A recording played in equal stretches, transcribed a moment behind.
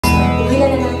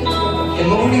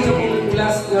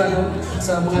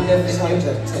sa mga deaf and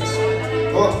mute.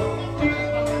 Oh.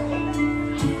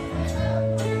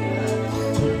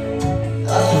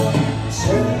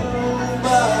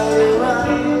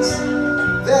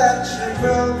 That you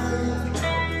probably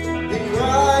be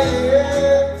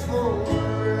crying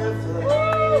forever.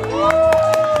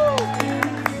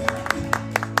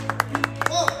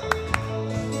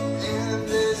 And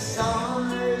the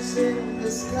stars in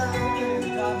the sky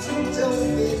don't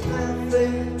mean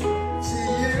nothing to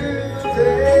you.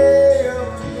 They are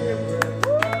mirrors.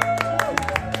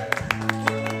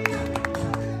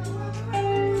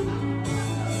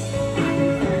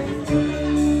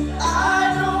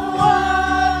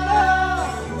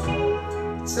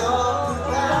 Talk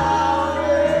about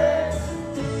it.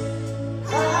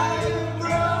 I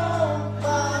broke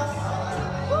my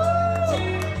heart.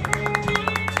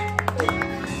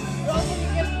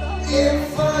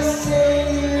 If I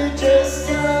say you just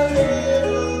a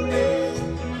little bit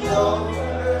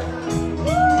longer,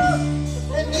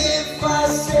 and if I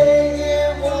say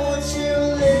it, won't you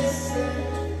listen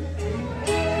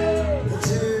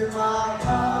to my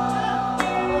heart?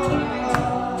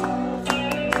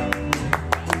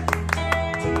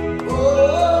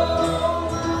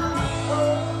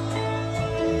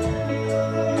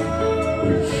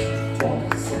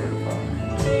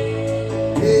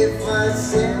 If I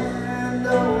stand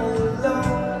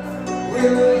alone,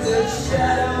 will the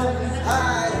shadow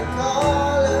hide the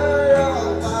color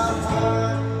of my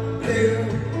heart? Blue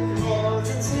for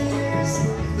the tears,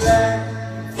 black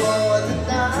for the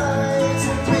night.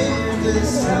 With the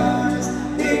stars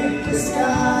in the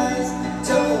skies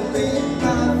don't mean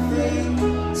nothing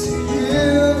to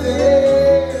you.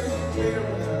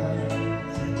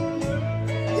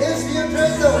 Here's the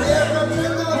appraisal, here from the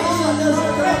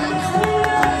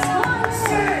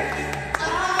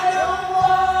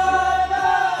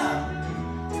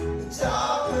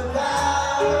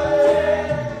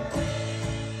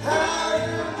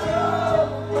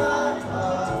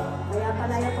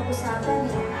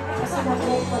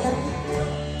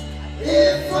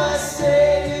if I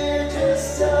stay here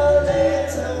just a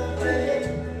little bit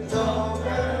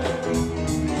longer,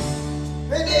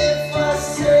 and if I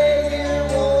stay here,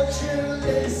 won't you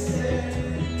listen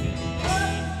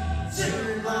to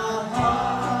my heart?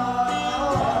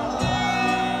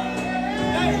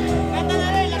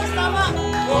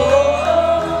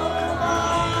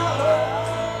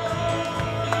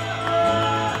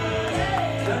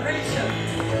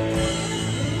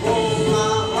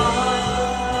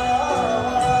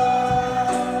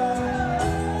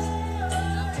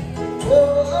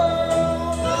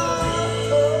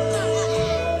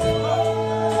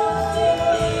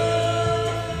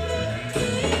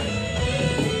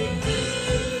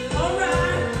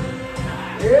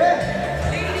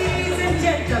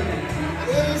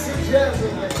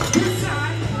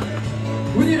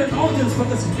 We need an audience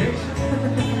participation.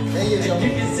 There you go. You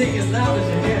can sing as loud as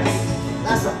you can.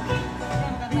 That's all.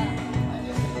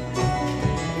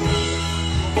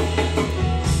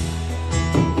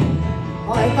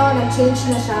 Oh, ito, nag-change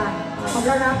na siya.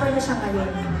 Mag-rapper na siya ngayon.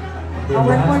 Oh,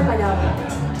 one more pa daw.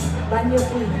 Banyo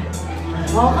Queen.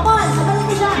 Oh, come on! Sabalan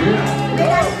mo siya!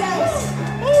 Ready, guys!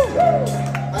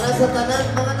 Para sa tanan,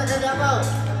 mga taga-Davao.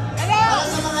 Para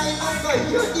sa mga Ilonggo,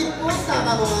 yun din po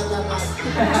sama mga tanan.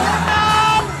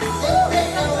 Siyempre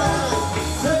na mga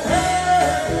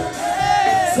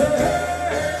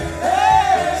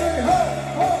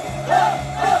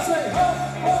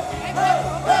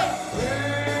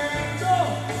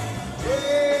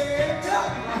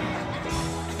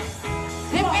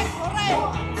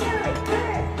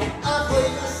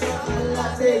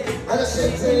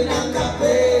alas-7 ng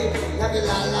gabi,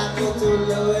 nakilala ko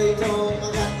tuloy itong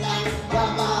magandang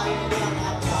babae na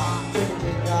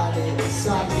nakapagpingali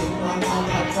sa aking mga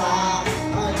mata.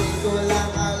 Hindi ko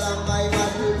lang alam ay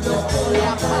matuloko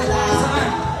lang pala.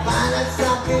 Parang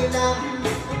sa akin ang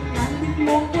nandit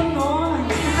mo ko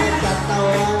noon.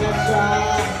 Nagtatawa na siya,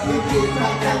 hindi pa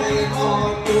kami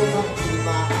o tumang di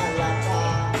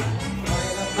maalata. May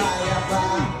napaya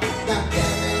ba?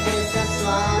 Nagkemeni sa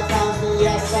swata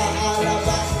siya sa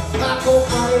alabas. Ako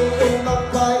ay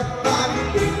umabay, bakit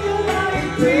di nyo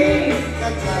maipin?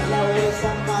 Nagkalawi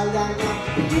sa malangang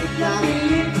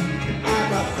namin.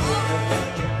 Abang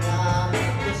na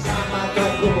kasama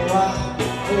gagawa.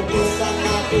 Ubus ang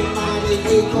ating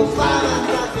manigi ko para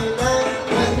kakinan.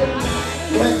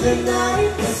 When the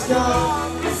night is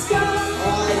gone,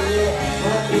 oh yeah,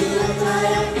 mabilang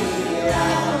tayong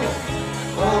ilaw.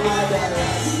 Oh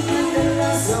madalas,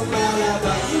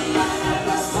 sumalabas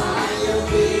mayong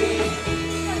big.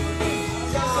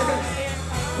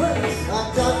 Ang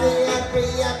dami at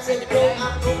piyatsin kung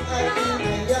akong ay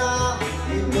inaya.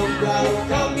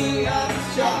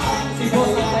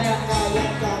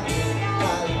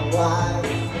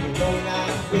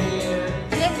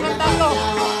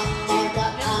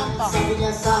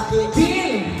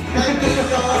 akin. Hindi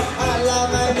ko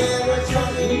alam ay meron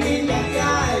siyang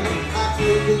inilagay.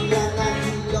 Ako'y bigla ng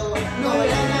hilo,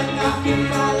 wala ng aking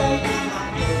malay ng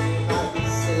aking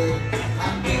magising.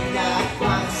 Aking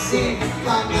napansin,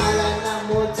 pangalan ng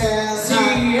motel na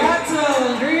Seattle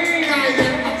Dream! kaya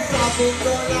ang sabi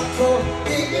ko na ko,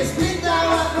 tigis bitaw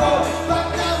ako. Pag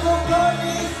nabo ko,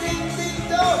 niting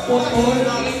to. Putol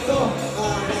ito.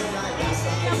 Parang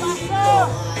nagasa isip ko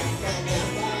ay kanya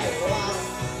gawa.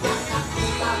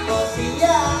 Nakakita ko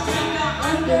siya.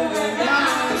 Underwear na!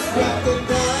 Sweating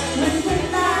down, let's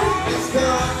go.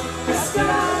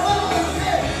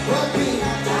 Okay, wag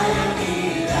pinatay ang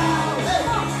ilaw.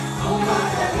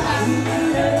 Umadalas,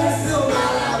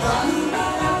 lumalabas,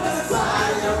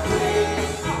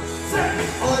 fireplace.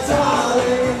 Oh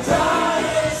darling,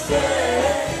 darling,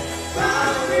 stay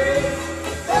by me.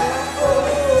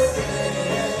 Oh,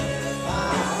 stay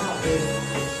by me.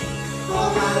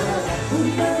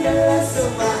 Umadalas,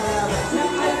 lumalabas,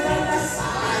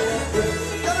 fireplace.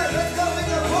 Come on, let's go with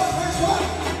the first one.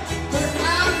 When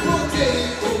I'm putting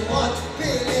too much,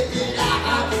 pilit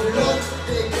pinakabulot.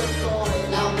 Tingin ko ay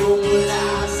namumula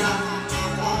sa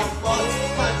kakapot.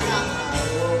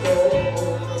 Pagkakaroon ko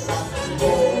sa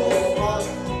tubos.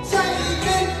 Sa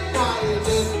ikin,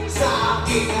 kainig sa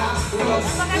aking hapros.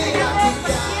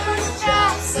 Pinakita ko siya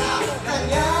sa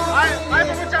kanya.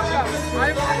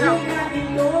 Yung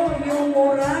nabito, yung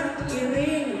murang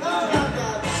iring.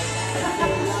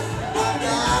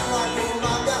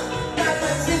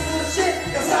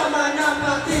 Kasama na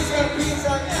pati sa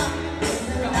pizza niya.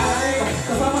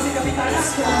 Kasama si Kapitanas!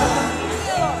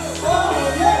 Oh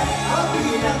yeah, ang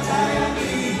pinatay ang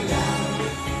ilaw.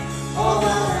 Oh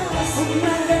madalas,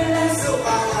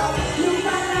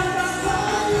 lumalabas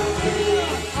tayo.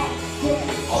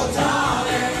 Oh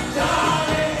darling,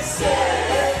 darling,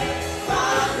 stay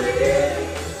by me.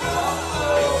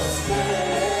 Oh,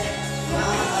 stay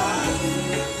by me.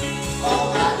 Oh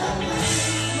madalas,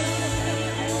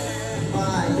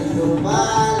 may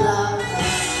lumalabas.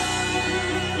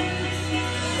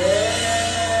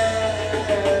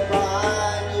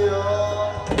 Banyo.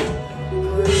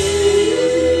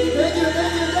 Thank you,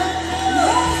 thank you, thank you.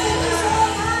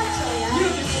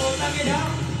 Beautiful! Tangin na!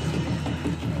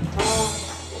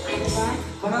 Diba?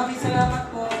 Maraming salamat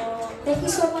po! Thank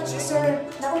you so much, sir.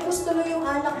 Naubos tuloy yung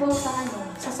alak mo sa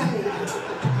sakit.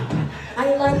 I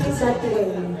like it that way.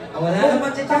 Wala naman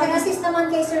dyan. Paki-assist naman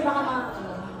kay sir, baka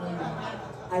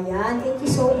Ayan, thank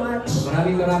you so much.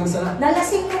 Maraming salamat.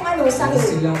 Nalasing yung sakit.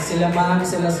 Sila ma'am,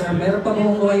 sila sir. Meron pa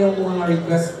mo yung mga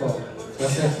request po.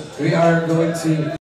 Kasi we are going to